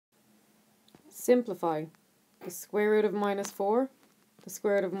Simplify the square root of minus 4, the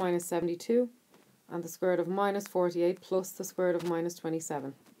square root of minus 72, and the square root of minus 48 plus the square root of minus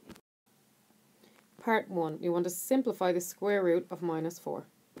 27. Part 1. You want to simplify the square root of minus 4.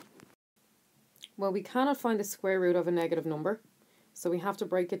 Well, we cannot find the square root of a negative number, so we have to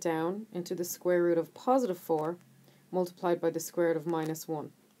break it down into the square root of positive 4 multiplied by the square root of minus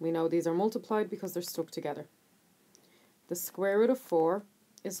 1. We know these are multiplied because they're stuck together. The square root of 4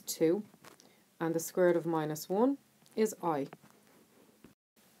 is 2, and the square root of minus 1 is I.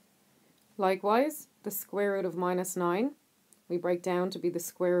 Likewise, the square root of minus 9 we break down to be the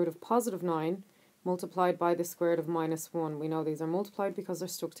square root of positive 9 multiplied by the square root of minus 1. We know these are multiplied because they're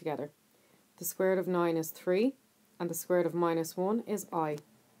stuck together. The square root of 9 is 3, and the square root of minus 1 is I.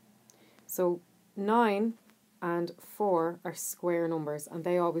 So 9 and 4 are square numbers, and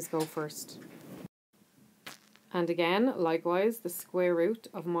they always go first. And again, likewise, the square root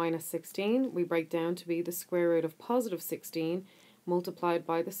of minus 16 we break down to be the square root of positive 16 multiplied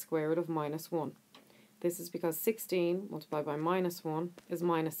by the square root of minus 1. This is because 16 multiplied by minus 1 is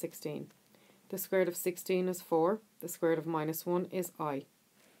minus 16. The square root of 16 is 4. The square root of minus 1 is I.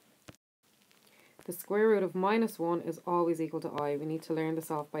 The square root of minus 1 is always equal to I. We need to learn this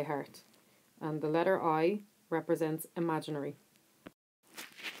off by heart. And the letter I represents imaginary.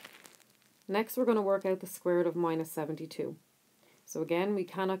 Next, we're going to work out the square root of minus 72. So again, we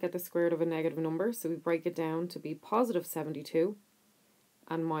cannot get the square root of a negative number, so we break it down to be positive 72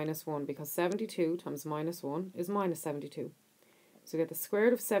 and minus 1, because 72 times minus 1 is minus 72. So we get the square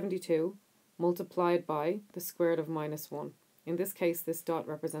root of 72 multiplied by the square root of minus 1. In this case, this dot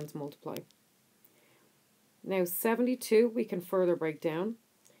represents multiply. Now 72 we can further break down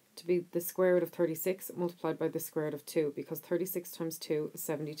to be the square root of 36 multiplied by the square root of 2, because 36 times 2 is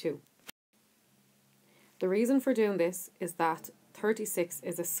 72. The reason for doing this is that 36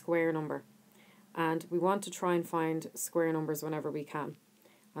 is a square number, and we want to try and find square numbers whenever we can.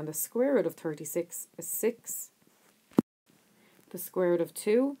 And the square root of 36 is 6. The square root of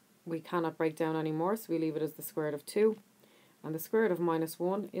 2 we cannot break down anymore, so we leave it as the square root of 2. And the square root of minus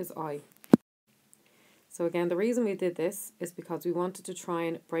 1 is I. So again, the reason we did this is because we wanted to try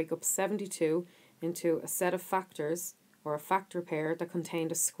and break up 72 into a set of factors, or a factor pair, that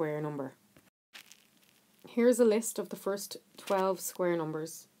contained a square number. Here's a list of the first 12 square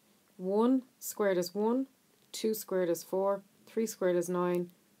numbers. 1 squared is 1, 2 squared is 4, 3 squared is 9,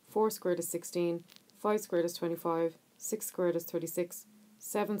 4 squared is 16, 5 squared is 25, 6 squared is 36,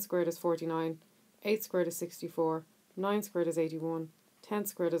 7 squared is 49, 8 squared is 64, 9 squared is 81, 10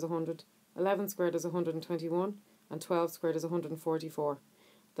 squared is 100, 11 squared is 121, and 12 squared is 144.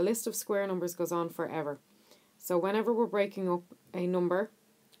 The list of square numbers goes on forever. So whenever we're breaking up a number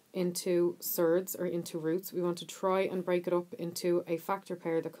into surds or into roots, we want to try and break it up into a factor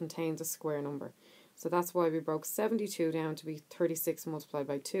pair that contains a square number. So that's why we broke 72 down to be 36 multiplied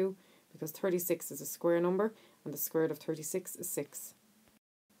by 2, because 36 is a square number and the square root of 36 is 6.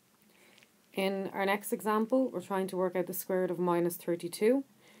 In our next example, we're trying to work out the square root of minus 32.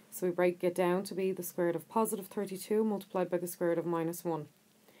 So we break it down to be the square root of positive 32 multiplied by the square root of minus 1.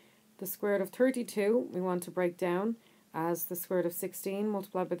 The square root of 32 we want to break down as the square root of 16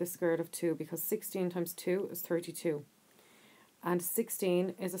 multiplied by the square root of 2, because 16 times 2 is 32. And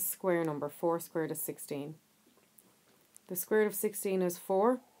 16 is a square number. 4 squared is 16. The square root of 16 is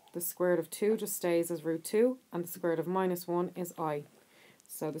 4. The square root of 2 just stays as root 2. And the square root of minus 1 is I.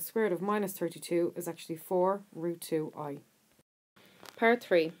 So the square root of minus 32 is actually 4 root 2I. Part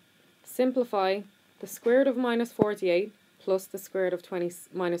 3. Simplify the square root of minus 48 plus the square root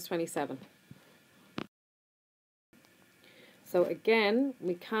of minus 27. So again,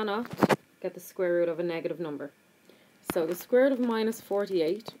 we cannot get the square root of a negative number. So the square root of minus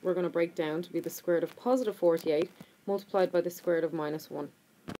 48 we're going to break down to be the square root of positive 48 multiplied by the square root of minus 1.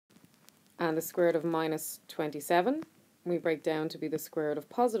 And the square root of minus 27 we break down to be the square root of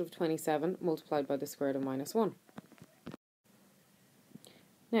positive 27 multiplied by the square root of minus 1.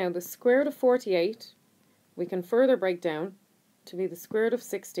 Now the square root of 48 we can further break down to be the square root of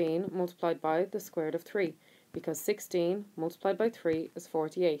 16 multiplied by the square root of 3, because 16 multiplied by 3 is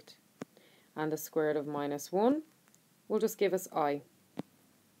 48. And the square root of minus 1 will just give us I.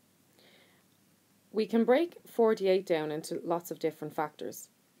 We can break 48 down into lots of different factors,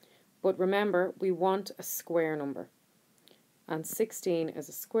 but remember we want a square number. And 16 is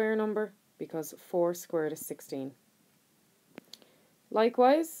a square number because 4 squared is 16.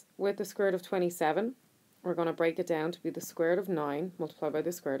 Likewise, with the square root of 27, we're going to break it down to be the square root of 9 multiplied by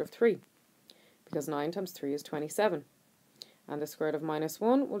the square root of 3, because 9 times 3 is 27. And the square root of minus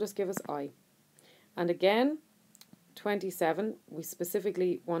 1 will just give us I. And again, 27 we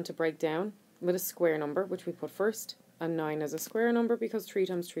specifically want to break down with a square number, which we put first, and 9 as a square number because 3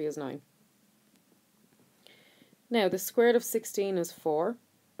 times 3 is 9. Now the square root of 16 is 4.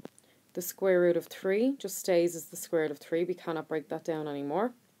 The square root of 3 just stays as the square root of 3. We cannot break that down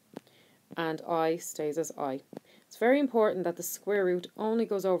anymore. And I stays as I. It's very important that the square root only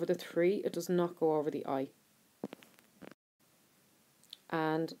goes over the 3. It does not go over the I.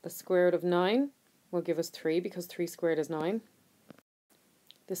 And the square root of 9 will give us 3 because 3 squared is 9.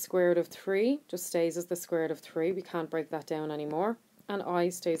 The square root of 3 just stays as the square root of 3. We can't break that down anymore. And I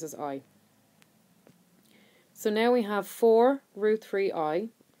stays as I. So now we have 4 root 3i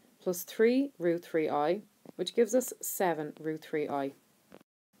plus 3 root 3i, which gives us 7 root 3i.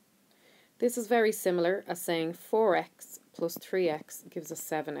 This is very similar as saying 4x plus 3x gives us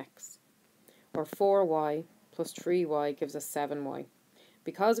 7x, or 4y plus 3y gives us 7y.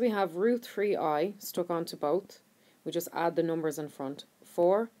 Because we have root 3i stuck onto both, we just add the numbers in front.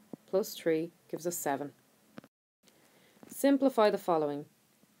 4 plus 3 gives us 7. Simplify the following.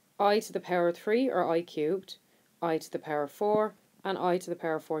 I to the power of 3, or I cubed, I to the power of 4, and I to the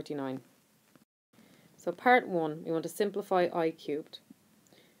power of 49. So part 1, we want to simplify I cubed.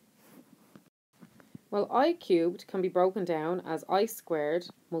 Well, I cubed can be broken down as I squared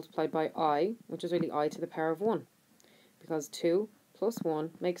multiplied by I, which is really I to the power of 1, because 2 plus 1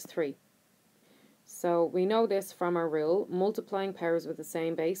 makes 3. So we know this from our rule, multiplying powers with the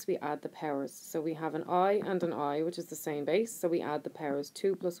same base, we add the powers. So we have an I and an I, which is the same base, so we add the powers.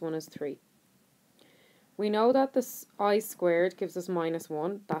 2 plus 1 is 3. We know that this I squared gives us minus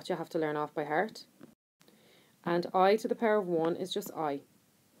 1, that you have to learn off by heart. And I to the power of 1 is just I.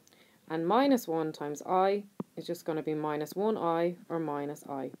 And minus 1 times I is just going to be minus 1i, or minus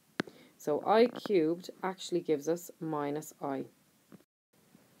I. So I cubed actually gives us minus I.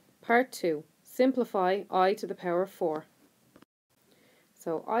 Part 2. Simplify I to the power of 4.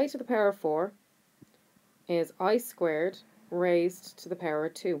 So I to the power of 4 is I squared raised to the power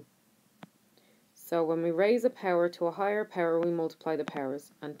of 2. So when we raise a power to a higher power, we multiply the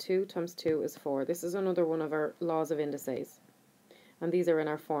powers. And 2 times 2 is 4. This is another one of our laws of indices. And these are in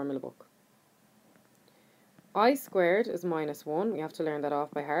our formula book. I squared is minus 1. We have to learn that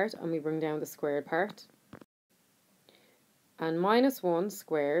off by heart. And we bring down the squared part. And minus 1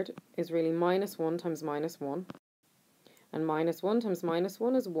 squared is really minus 1 times minus 1. And minus 1 times minus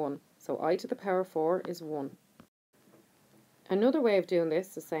 1 is 1. So I to the power of 4 is 1. Another way of doing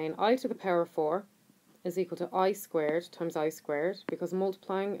this is saying I to the power of 4 is equal to I squared times I squared, because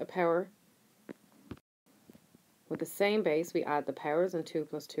multiplying a power with the same base, we add the powers, and 2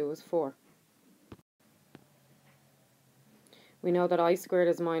 plus 2 is 4. We know that I squared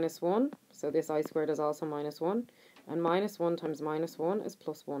is minus 1, so this I squared is also minus 1, and minus 1 times minus 1 is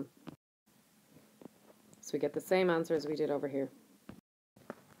plus 1. So we get the same answer as we did over here.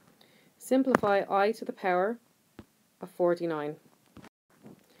 Simplify I to the power of 49.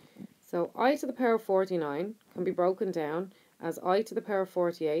 So I to the power of 49 can be broken down as I to the power of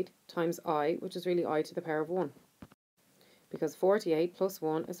 48 times I, which is really I to the power of 1. Because 48 plus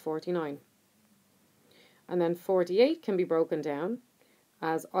 1 is 49. And then 48 can be broken down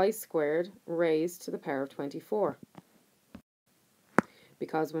as I squared raised to the power of 24.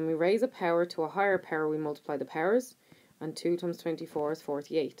 Because when we raise a power to a higher power, we multiply the powers, and 2 times 24 is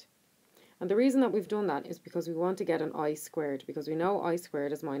 48. And the reason that we've done that is because we want to get an I squared, because we know I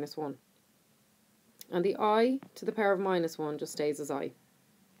squared is minus 1. And the I to the power of minus 1 just stays as I.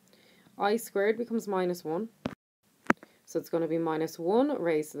 I squared becomes minus 1. So it's going to be minus 1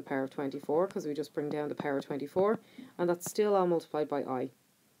 raised to the power of 24, because we just bring down the power of 24, and that's still all multiplied by I.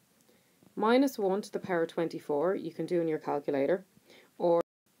 Minus 1 to the power of 24 you can do in your calculator,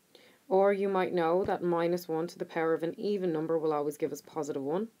 or you might know that minus 1 to the power of an even number will always give us positive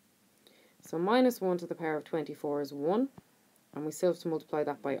 1. So minus 1 to the power of 24 is 1, and we still have to multiply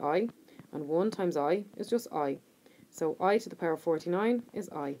that by I, and 1 times I is just I. So I to the power of 49 is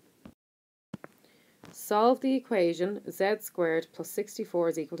I. Solve the equation z squared plus 64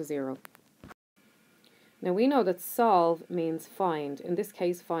 is equal to 0. Now we know that solve means find. In this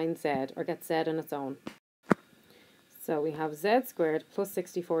case, find z, or get z on its own. So we have z squared plus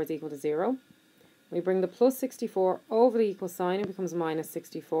 64 is equal to 0. We bring the plus 64 over the equal sign, it becomes minus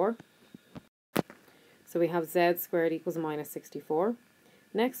 64. So we have z squared equals minus 64.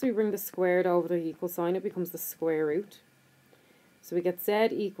 Next we bring the squared over the equal sign, it becomes the square root. So we get z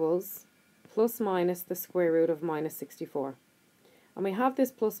equals plus minus the square root of minus 64. And we have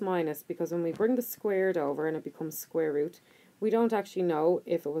this plus minus because when we bring the squared over and it becomes square root, we don't actually know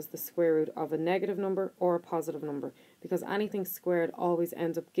if it was the square root of a negative number or a positive number, because anything squared always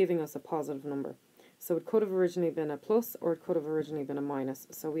ends up giving us a positive number. So it could have originally been a plus or it could have originally been a minus.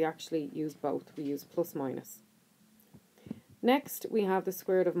 So we actually use both. We use plus minus. Next, we have the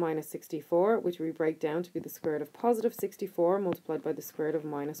square root of minus 64, which we break down to be the square root of positive 64 multiplied by the square root of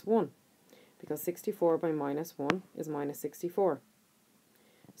minus 1. Because 64 by minus 1 is minus 64.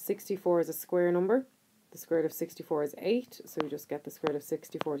 64 is a square number. The square root of 64 is 8, so we just get the square root of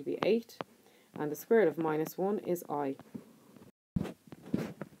 64 to be 8. And the square root of minus 1 is I.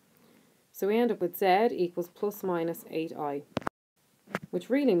 So we end up with z equals plus minus 8i, which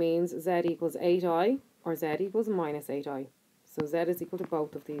really means z equals 8i or z equals minus 8i. So z is equal to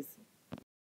both of these.